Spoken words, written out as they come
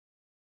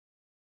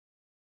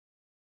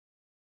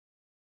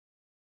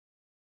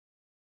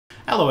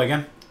Hello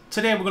again.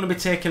 Today we're going to be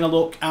taking a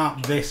look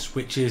at this,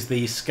 which is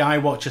the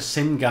Sky-Watcher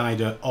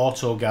Synguider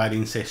auto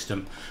guiding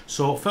system.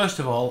 So first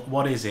of all,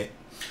 what is it?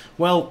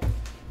 Well,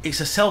 it's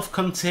a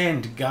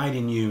self-contained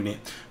guiding unit,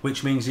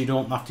 which means you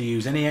don't have to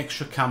use any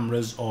extra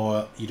cameras,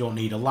 or you don't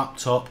need a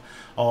laptop,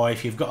 or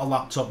if you've got a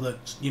laptop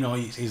that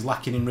is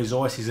lacking in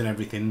resources and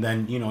everything,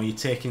 then you're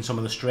taking some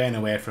of the strain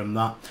away from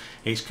that.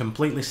 It's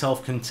completely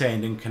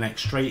self-contained and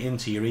connects straight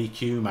into your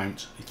EQ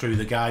mount through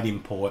the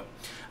guiding port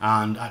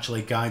and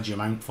actually guides your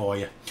mount for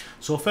you.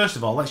 So first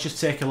of all, let's just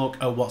take a look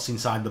at what's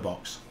inside the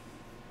box.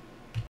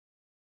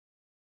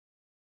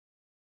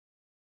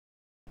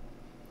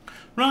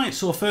 Right,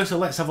 so first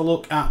let's have a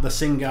look at the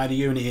Synguider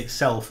unit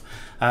itself.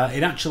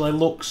 It actually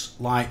looks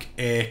like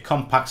a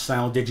compact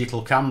style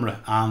digital camera,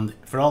 and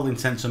for all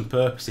intents and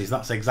purposes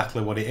that's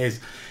exactly what it is.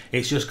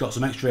 It's just got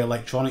some extra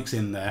electronics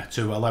in there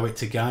to allow it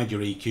to guide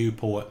your EQ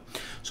port.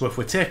 So if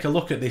we take a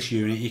look at this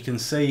unit, you can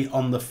see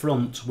on the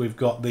front we've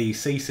got the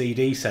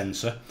CCD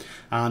sensor,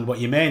 and what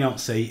you may not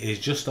see is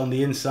just on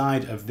the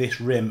inside of this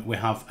rim we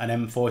have an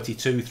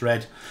M42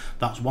 thread.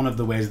 That's one of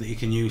the ways that you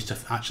can use to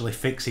actually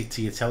fix it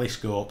to your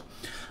telescope.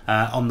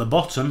 On the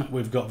bottom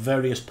we've got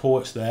various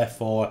ports there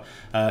for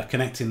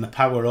connecting the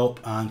power up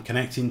and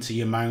connecting to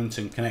your mount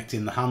and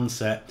connecting the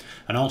handset,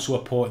 and also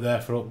a port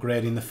there for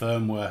upgrading the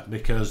firmware,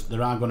 because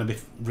there are going to be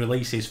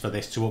releases for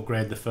this to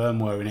upgrade the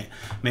firmware in it,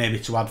 maybe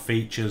to add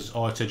features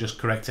or to just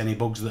correct any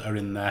bugs that are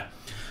in there.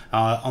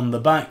 On the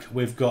back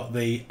we've got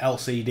the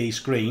LCD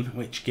screen,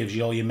 which gives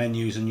you all your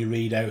menus and your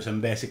readouts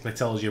and basically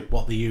tells you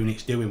what the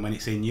unit's doing when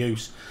it's in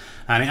use,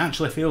 and it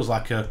actually feels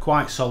like a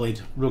quite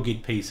solid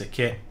rugged piece of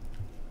kit.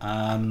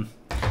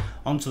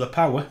 Onto the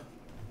power,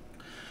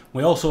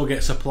 we also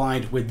get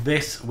supplied with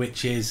this,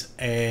 which is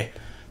a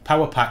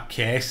power pack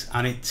case,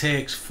 and it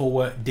takes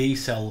 4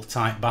 D-cell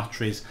type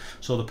batteries.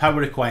 So the power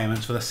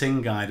requirements for the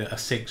Synguider are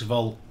 6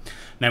 volt.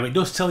 Now it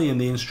does tell you in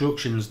the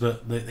instructions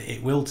that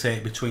it will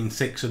take between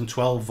 6 and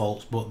 12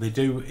 volts, but they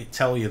do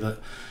tell you that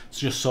it's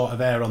just sort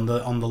of err on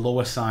the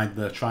lower side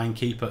there. Try and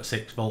keep at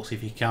 6 volts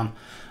if you can,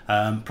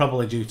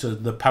 probably due to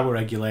the power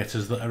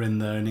regulators that are in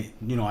there and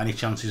any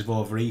chances of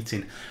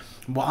overheating.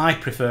 What I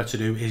prefer to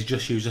do is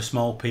just use a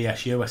small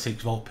PSU, a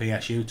 6 volt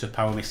PSU, to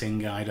power my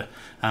Synguider.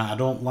 I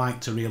don't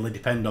like to really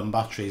depend on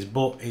batteries,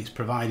 but it's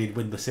provided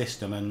with the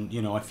system, and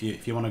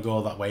if you want to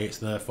go that way, it's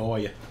there for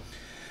you.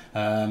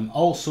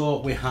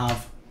 Also we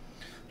have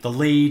the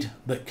lead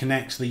that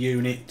connects the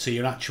unit to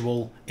your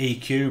actual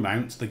EQ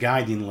mount, the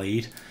guiding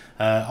lead.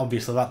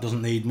 Obviously that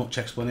doesn't need much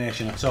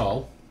explanation at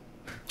all.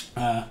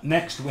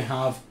 Next we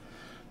have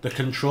the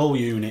control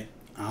unit,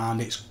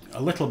 and it's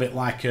a little bit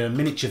like a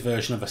miniature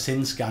version of a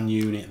SynScan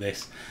unit,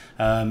 this.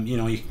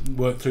 You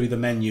work through the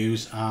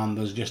menus and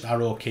there's just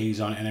arrow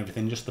keys on it and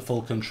everything, just the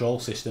full control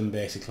system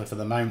basically for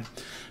the mount.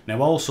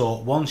 Now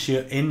also, once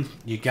you're in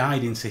your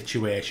guiding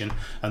situation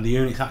and the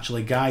unit's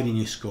actually guiding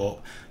your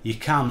scope, you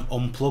can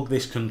unplug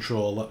this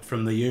controller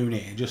from the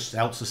unit. It just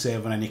helps to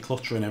save on any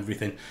clutter and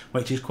everything,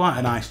 which is quite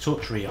a nice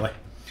touch really.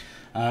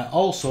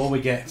 Also we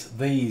get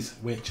these,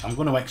 which I'm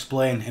going to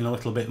explain in a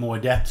little bit more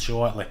depth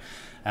shortly.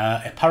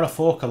 A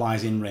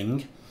parafocalizing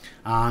ring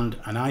and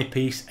an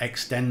eyepiece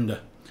extender,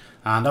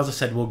 and as I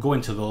said, we'll go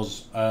into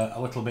those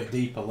a little bit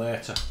deeper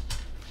later.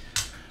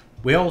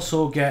 We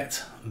also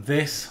get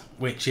this,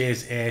 which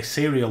is a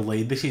serial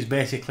lead. This is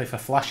basically for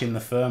flashing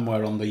the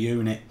firmware on the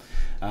unit,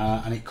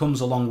 and it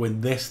comes along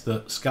with this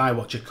that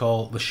Sky-Watcher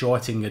call the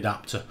shorting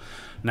adapter.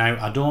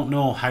 Now I don't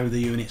know how the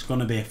unit's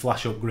going to be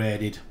flash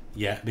upgraded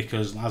yet,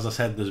 because as I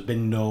said, there's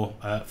been no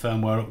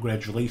firmware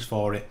upgrades released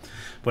for it,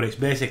 but it's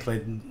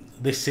basically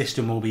this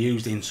system will be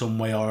used in some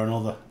way or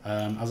another.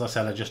 As I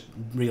said, I just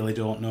really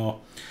don't know.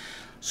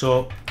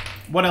 So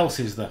what else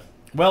is there?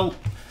 Well,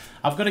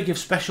 I've got to give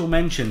special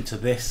mention to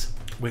this,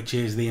 which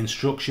is the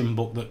instruction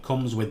book that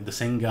comes with the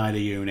Synguider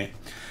unit.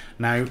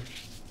 Now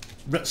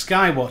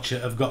Sky-Watcher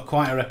have got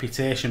quite a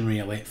reputation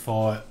really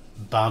for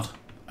bad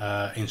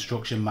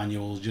instruction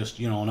manuals, just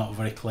not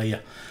very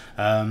clear.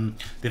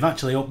 They've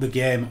actually upped the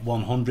game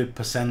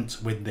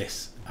 100% with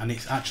this, and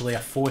it's actually a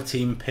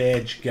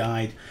 14-page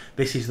guide.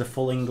 This is the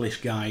full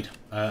English guide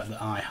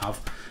that I have,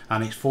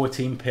 and it's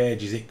 14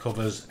 pages. It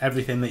covers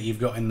everything that you've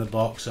got in the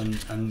box,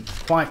 and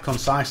quite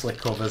concisely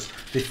covers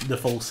the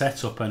full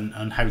setup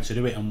and how to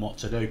do it and what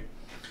to do.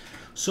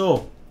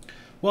 So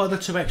what are the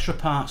 2 extra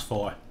parts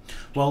for?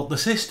 Well, the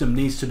system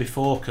needs to be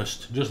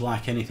focused just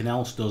like anything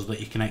else does that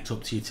you connect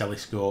up to your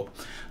telescope,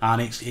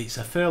 and it's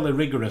a fairly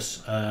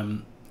rigorous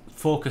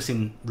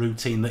focusing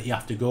routine that you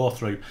have to go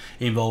through,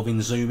 involving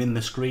zooming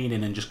the screen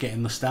in and just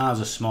getting the stars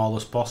as small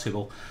as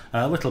possible,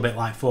 a little bit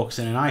like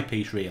focusing an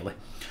eyepiece really.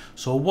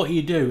 So what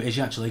you do is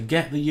you actually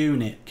get the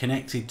unit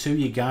connected to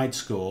your guide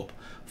scope,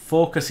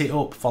 focus it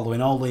up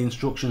following all the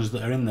instructions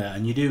that are in there,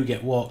 and you do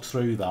get walked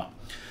through that.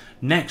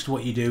 Next,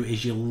 what you do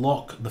is you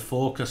lock the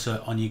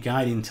focuser on your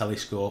guiding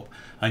telescope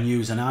and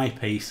use an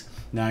eyepiece.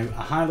 Now I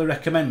highly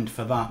recommend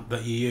for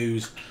that you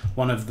use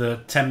one of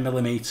the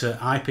 10mm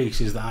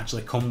eyepieces that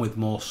actually come with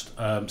most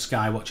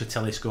Sky-Watcher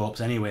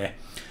telescopes anyway.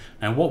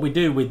 Now what we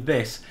do with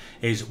this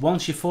is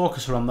once your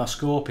focuser on that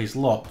scope is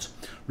locked,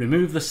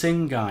 remove the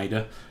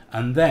Synguider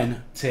and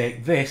then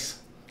take this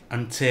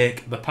and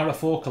take the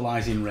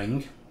parafocalizing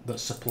ring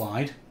that's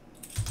supplied,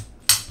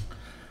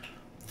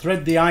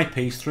 thread the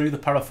eyepiece through the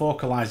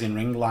parafocalizing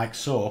ring like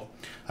so,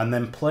 and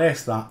then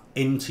place that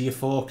into your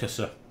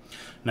focuser.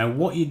 Now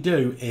what you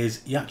do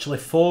is you actually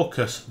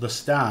focus the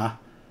star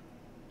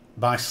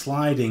by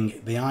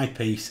sliding the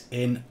eyepiece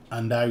in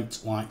and out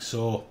like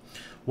so.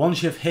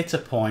 Once you've hit a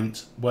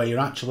point where you're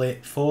actually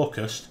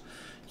focused,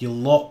 you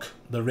lock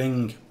the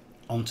ring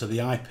onto the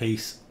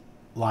eyepiece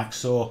like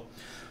so.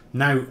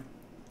 Now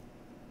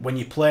when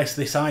you place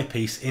this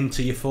eyepiece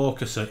into your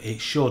focuser,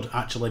 it should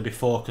actually be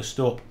focused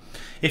up.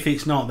 If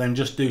it's not, then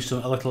just do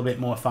a little bit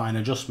more fine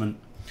adjustment.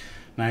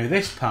 Now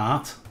this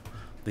part,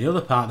 the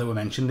other part that we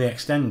mentioned, the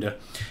extender,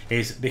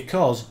 is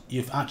because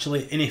you've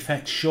actually in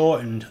effect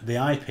shortened the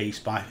eyepiece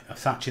by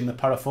attaching the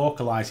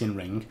parafocalizing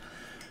ring,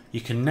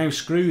 you can now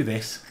screw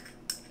this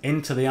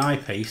into the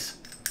eyepiece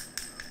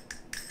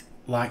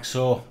like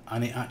so,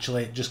 and it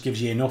actually just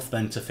gives you enough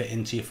then to fit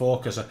into your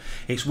focuser.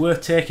 It's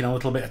worth taking a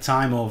little bit of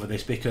time over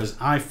this, because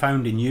I've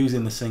found in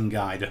using the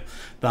Synguider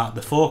that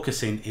the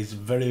focusing is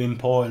very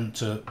important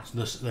to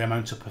the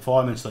amount of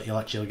performance that you'll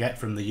actually get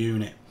from the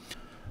unit.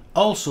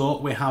 Also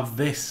we have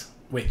this,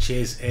 which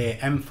is a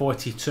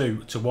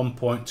M42 to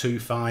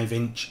 1.25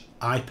 inch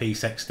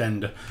eyepiece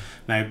extender.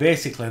 Now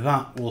basically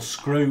that will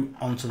screw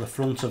onto the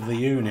front of the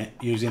unit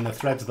using the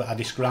threads that I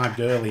described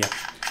earlier,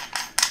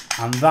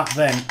 and that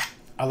then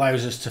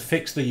allows us to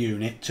fix the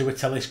unit to a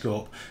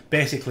telescope,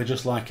 basically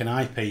just like an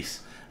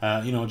eyepiece,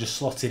 you know, just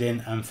slot it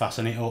in and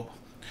fasten it up.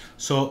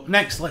 So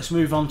next let's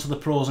move on to the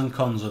pros and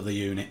cons of the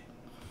unit.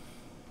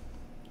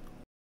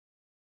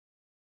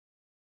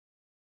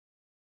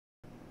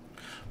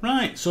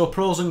 Right, so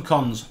pros and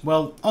cons.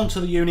 Well, onto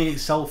the unit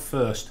itself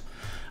first.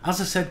 As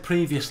I said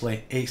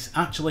previously, it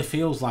actually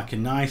feels like a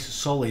nice,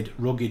 solid,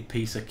 rugged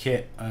piece of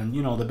kit, and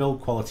you know, the build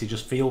quality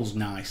just feels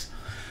nice.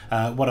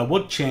 What I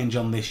would change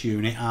on this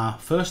unit are,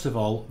 first of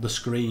all, the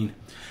screen.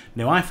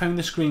 Now I found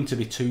the screen to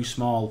be too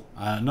small.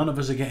 None of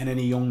us are getting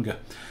any younger,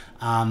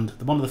 and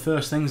one of the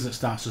first things that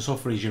starts to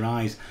suffer is your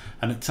eyes,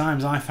 and at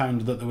times I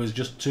found that there was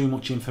just too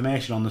much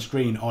information on the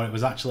screen, or it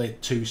was actually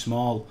too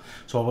small.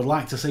 So I would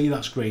like to see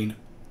that screen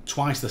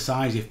twice the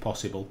size if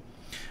possible.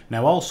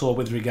 Now also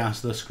with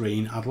regards to the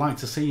screen, I'd like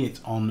to see it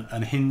on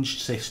an hinged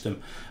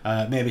system,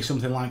 maybe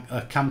something like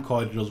a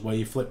camcorder does where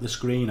you flip the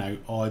screen out,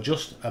 or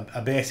just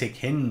a basic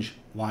hinge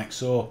like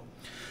so.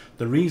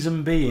 The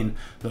reason being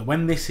that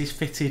when this is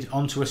fitted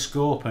onto a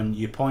scope and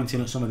you're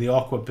pointing at some of the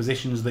awkward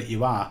positions that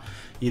you are,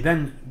 you're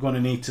then going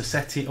to need to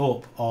set it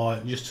up, or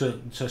just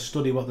to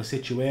study what the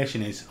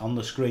situation is on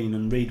the screen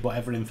and read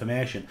whatever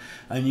information,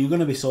 and you're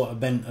going to be sort of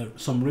bent at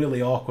some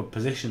really awkward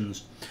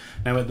positions.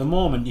 Now at the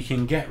moment you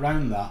can get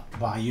round that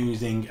by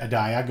using a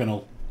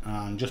diagonal,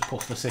 and just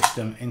put the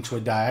system into a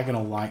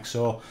diagonal like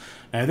so.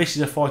 Now this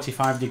is a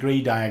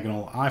 45-degree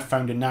diagonal. I've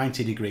found a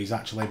 90 degrees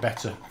actually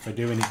better for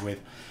doing it with,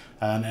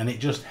 and it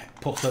just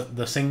puts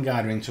the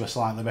Synguider into a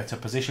slightly better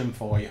position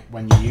for you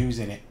when you're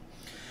using it.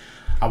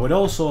 I would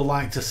also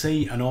like to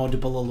see an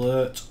audible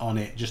alert on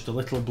it, just a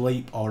little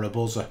bleep or a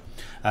buzzer.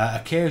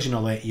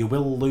 Occasionally you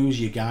will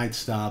lose your guide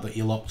star that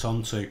you're locked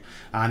onto,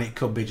 and it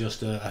could be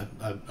just a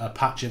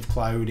patch of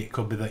cloud. It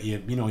could be that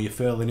you're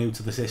fairly new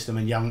to the system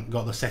and you haven't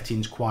got the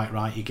settings quite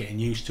right, you're getting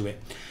used to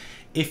it.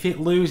 If it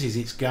loses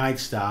its guide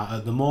star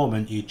at the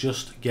moment, you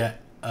just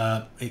get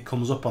it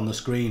comes up on the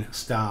screen,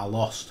 star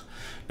lost.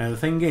 Now the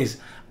thing is,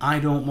 I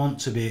don't want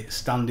to be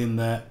standing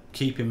there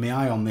keeping my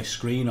eye on this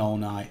screen all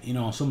night. You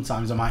know,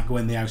 sometimes I might go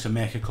in the house and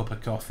make a cup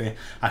of coffee.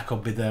 I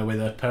could be there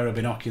with a pair of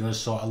binoculars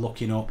sort of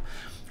looking up,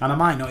 and I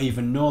might not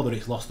even know that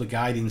it's lost the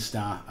guiding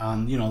star,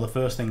 and you know, the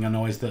first thing I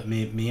know is that my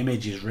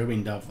image is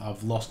ruined.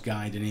 I've lost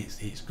guide and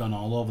it's gone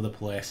all over the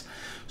place.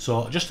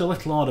 So just a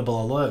little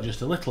audible alert,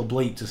 just a little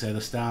bleep to say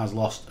the star's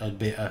lost, would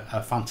be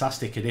a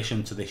fantastic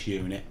addition to this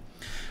unit.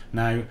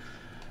 Now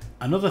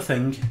another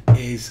thing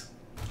is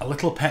a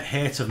little pet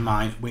hate of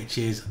mine, which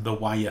is the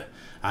wire,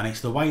 and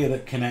it's the wire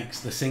that connects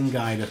the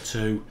Synguider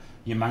to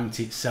your mount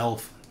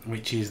itself,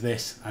 which is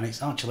this, and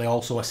it's actually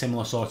also a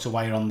similar sort of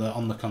wire on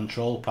the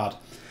control pad,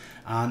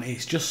 and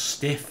it's just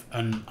stiff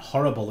and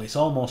horrible. It's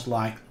almost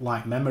like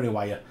memory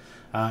wire.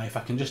 If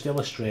I can just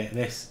illustrate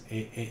this,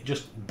 it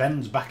just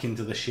bends back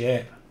into the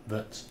shape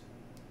that,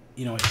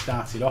 you know, it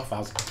started off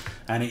as,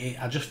 and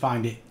I just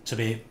find it to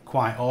be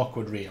quite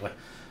awkward really.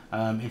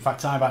 In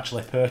fact, I've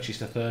actually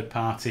purchased a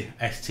third-party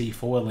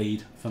ST4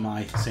 lead for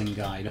my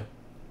Synguider.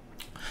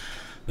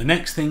 The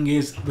next thing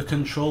is the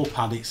control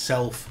pad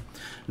itself.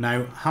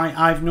 Now,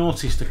 I've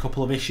noticed a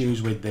couple of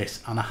issues with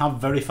this, and I have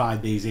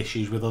verified these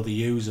issues with other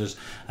users,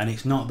 and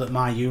it's not that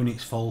my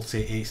unit's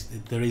faulty,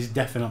 there is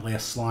definitely a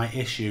slight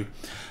issue.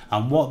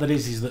 And what that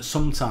is that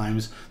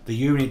sometimes the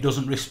unit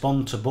doesn't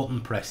respond to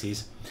button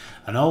presses,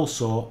 and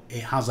also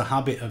it has a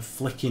habit of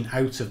flicking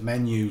out of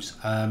menus.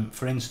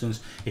 For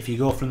instance, if you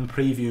go from the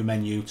preview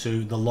menu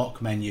to the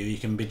lock menu, you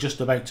can be just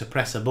about to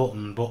press a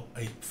button but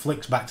it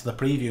flicks back to the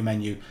preview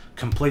menu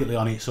completely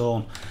on its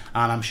own,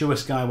 and I'm sure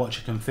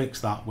Sky-Watcher can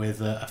fix that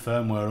with a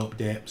firmware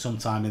update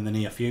sometime in the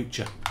near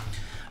future.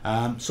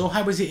 So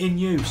how is it in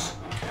use?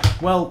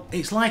 Well,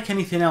 it's like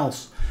anything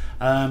else.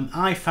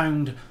 I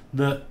found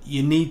that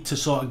you need to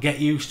sort of get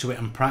used to it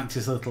and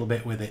practice a little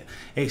bit with it.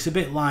 It's a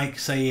bit like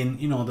saying,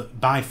 you know,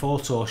 that buy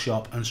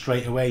Photoshop and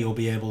straight away you'll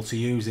be able to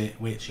use it,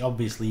 which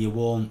obviously you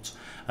won't.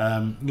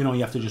 You know,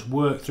 you have to just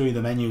work through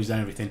the menus and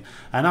everything.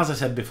 And as I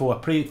said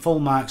before, full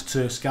marks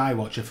to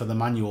Sky-Watcher for the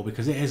manual,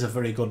 because it is a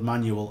very good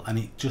manual and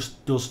it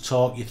just does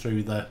talk you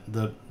through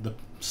the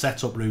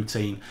setup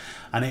routine,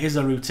 and it is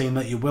a routine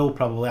that you will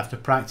probably have to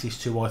practice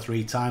 2 or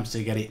 3 times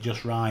to get it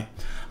just right.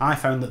 I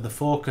found that the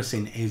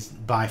focusing is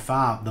by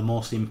far the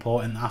most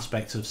important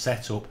aspect of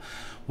setup.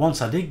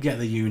 Once I did get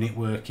the unit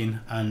working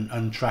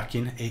and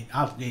tracking,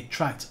 it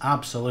tracked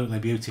absolutely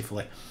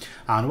beautifully.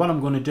 And what I'm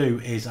going to do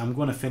is I'm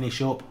going to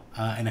finish up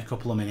in a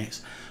couple of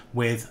minutes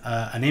with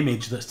an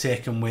image that's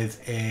taken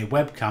with a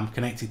webcam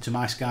connected to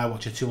my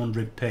Sky-Watcher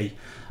 200p.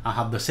 I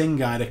had the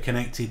Synguider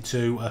connected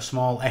to a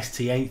small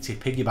ST80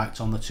 piggybacked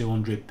on the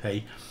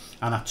 200p,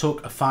 and I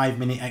took a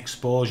 5-minute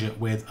exposure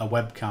with a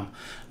webcam.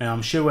 Now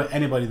I'm sure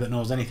anybody that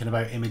knows anything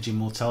about imaging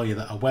will tell you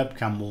that a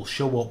webcam will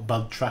show up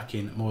bad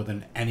tracking more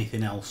than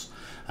anything else,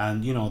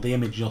 and you know, the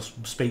image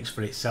just speaks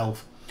for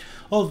itself.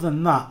 Other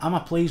than that, am I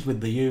pleased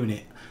with the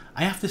unit?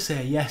 I have to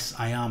say yes,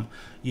 I am.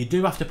 You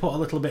do have to put a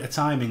little bit of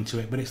time into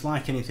it, but it's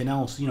like anything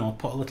else, you know,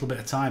 put a little bit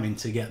of time in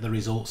to get the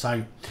results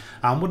out.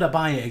 And would I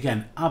buy it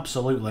again?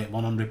 Absolutely,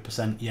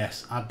 100%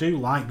 yes. I do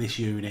like this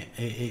unit.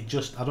 It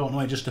just, I don't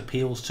know, it just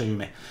appeals to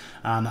me,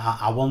 and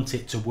I want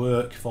it to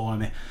work for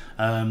me.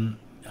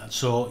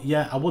 So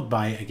yeah, I would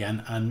buy it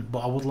again, but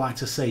I would like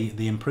to see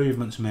the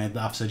improvements made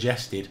that I've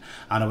suggested,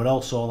 and I would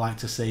also like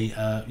to see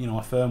you know,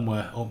 a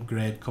firmware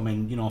upgrade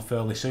coming, you know,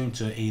 fairly soon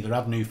to either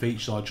add new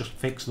features or just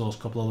fix those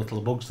couple of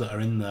little bugs that are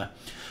in there.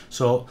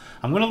 So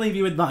I'm going to leave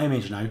you with that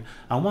image now,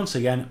 and once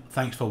again,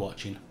 thanks for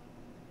watching.